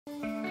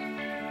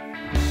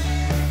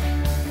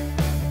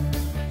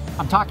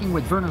I'm talking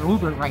with Werner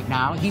Huber right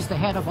now. He's the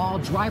head of all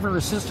driver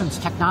assistance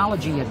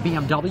technology at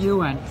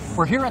BMW, and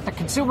we're here at the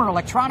Consumer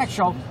Electronics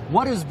Show.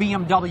 What is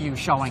BMW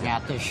showing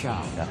at this show?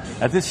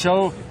 At this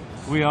show,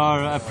 we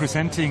are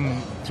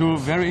presenting two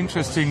very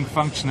interesting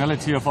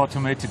functionality of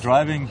automated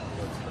driving.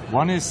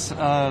 One is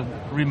a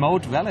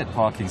remote valet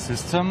parking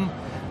system,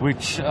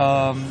 which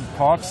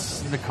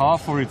parks the car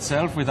for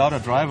itself without a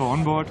driver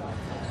on board.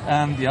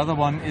 And the other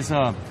one is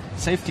a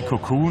safety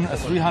cocoon, a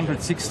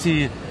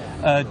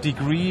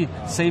 360-degree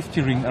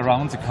safety ring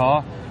around the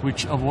car,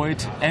 which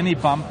avoid any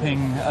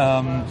bumping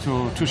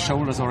to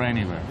shoulders or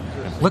anywhere.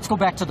 Let's go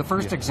back to the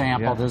first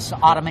example, this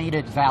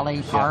automated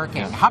valet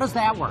parking. How does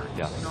that work?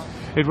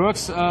 It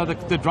works,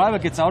 the driver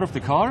gets out of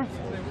the car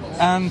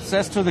and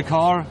says to the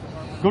car,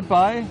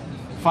 goodbye,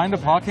 find a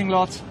parking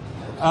lot,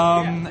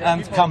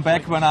 and come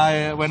back when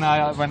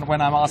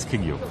I'm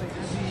asking you.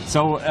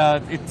 So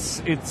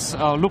it's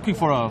looking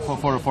for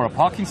a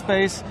parking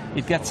space.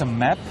 It gets a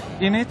map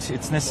in it.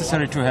 It's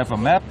necessary to have a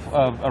map,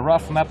 a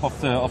rough map of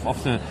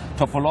the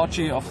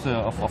topology of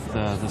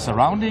the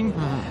surrounding,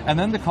 and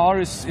then the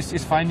car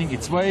is finding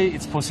its way.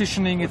 It's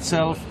positioning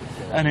itself,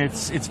 and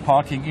it's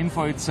parking in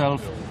for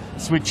itself,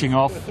 switching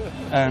off,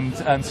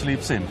 and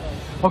sleeps in.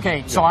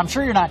 Okay, so I'm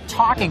sure you're not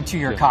talking to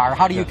your car.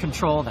 How do you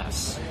control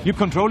this? You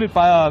control it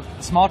by a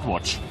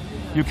smartwatch.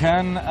 You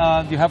can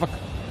you have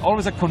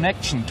always a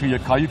connection to your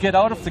car. You get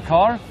out of the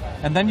car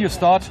and then you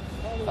start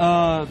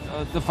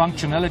the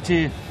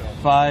functionality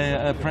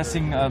by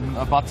pressing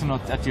a button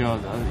at your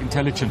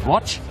intelligent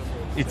watch.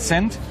 It's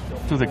sent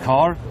to the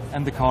car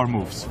and the car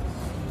moves.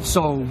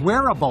 So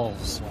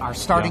wearables are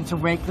starting to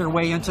make their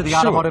way into the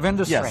automotive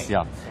industry.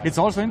 Yes, It's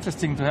also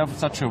interesting to have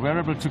such a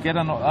wearable to get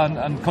a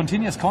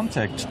continuous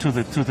contact to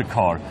the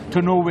car,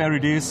 to know where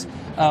it is,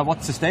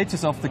 what's the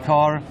status of the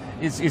car,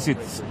 is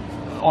it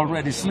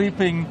already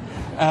sleeping,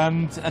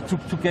 and to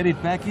get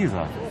it back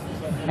either.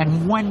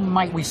 And when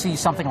might we see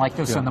something like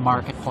this in the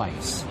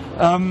marketplace?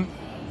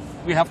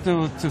 We have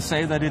to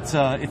say that it's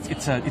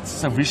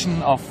a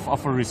vision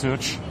of a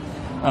research.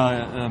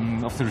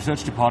 Of the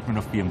research department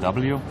of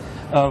BMW.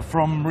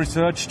 From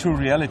research to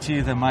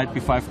reality, there might be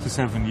 5 to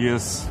 7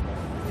 years.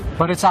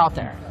 But it's out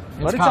there.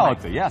 It's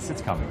out there. Yes,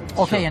 it's coming.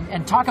 Okay,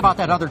 and talk about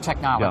that other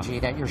technology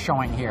that you're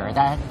showing here.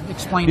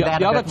 Explain that a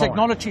bit more. The other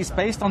technology is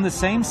based on the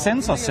same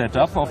sensor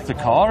setup of the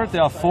car.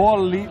 There are 4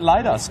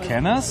 LiDAR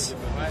scanners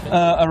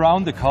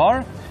around the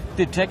car,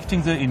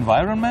 detecting the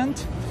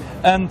environment,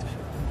 and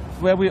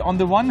where we, on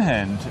the one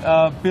hand,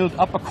 build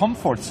up a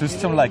comfort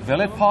system like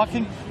valet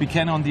parking, we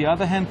can, on the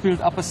other hand,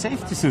 build up a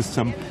safety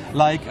system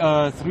like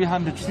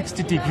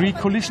 360-degree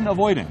collision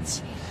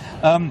avoidance.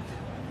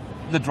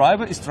 The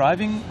driver is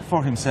driving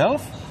for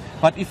himself,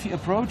 but if he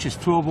approaches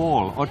to a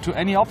wall or to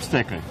any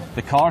obstacle,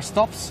 the car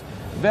stops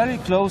very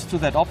close to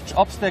that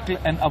obstacle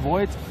and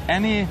avoid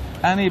any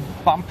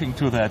bumping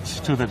to that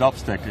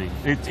obstacle.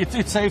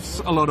 It saves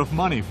a lot of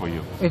money for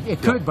you.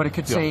 It could, but it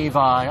could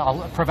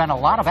prevent a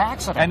lot of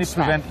accidents. And it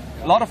prevent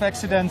a lot of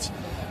accidents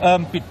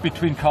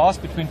between cars,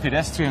 between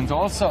pedestrians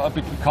also,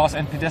 between cars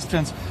and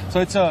pedestrians.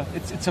 So it's a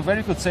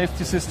very good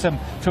safety system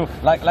to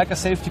like a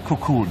safety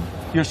cocoon.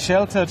 You're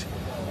sheltered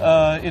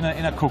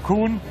in a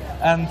cocoon,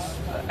 and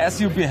as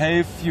you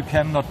behave, you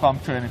cannot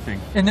bump to anything.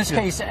 In this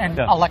case, an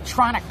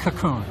electronic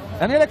cocoon.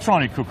 An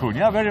electronic cocoon,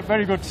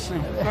 very good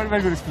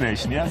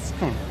explanation. Yes,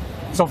 cool.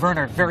 So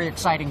Werner, very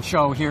exciting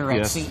show here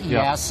at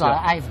CES.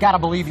 I've got to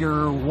believe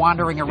you're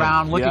wandering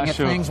around looking at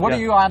things. What are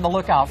you on the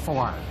lookout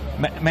for?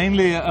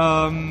 Mainly,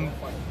 I'm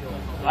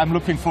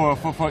looking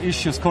for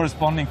issues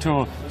corresponding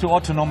to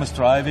autonomous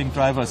driving,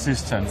 driver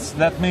assistance.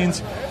 That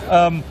means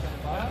are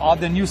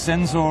there new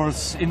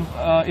sensors,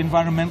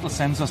 environmental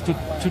sensors to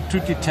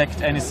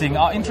detect anything?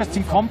 Are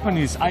interesting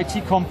companies,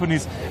 IT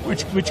companies,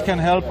 which can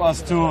help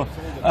us to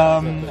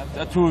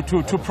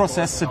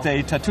process the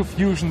data, to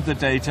fusion the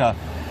data,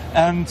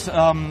 and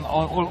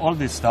all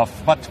this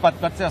stuff. But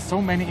there are so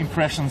many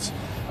impressions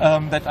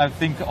that I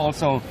think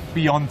also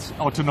beyond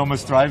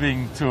autonomous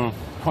driving to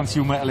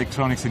consumer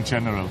electronics in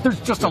general. There's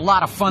just a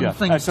lot of fun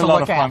things to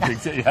look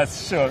at.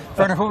 Yes, sure.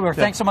 Werner Huber,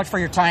 thanks so much for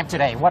your time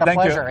today. What a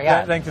pleasure.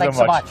 Thank you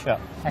so much.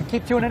 And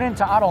keep tuning in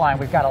to Autoline.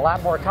 We've got a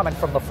lot more coming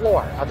from the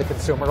floor of the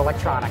Consumer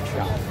Electronics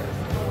Show.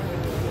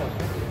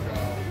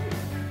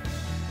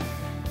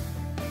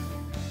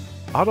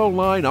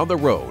 Autoline on the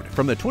Road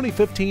from the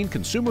 2015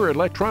 Consumer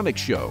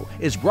Electronics Show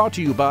is brought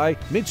to you by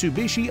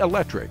Mitsubishi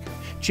Electric.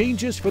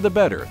 Changes for the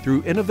better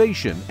through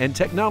innovation and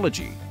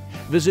technology.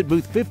 Visit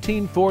booth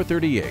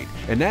 15438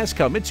 and ask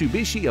how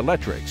Mitsubishi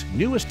Electric's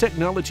newest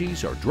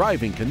technologies are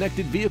driving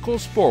connected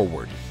vehicles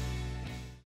forward.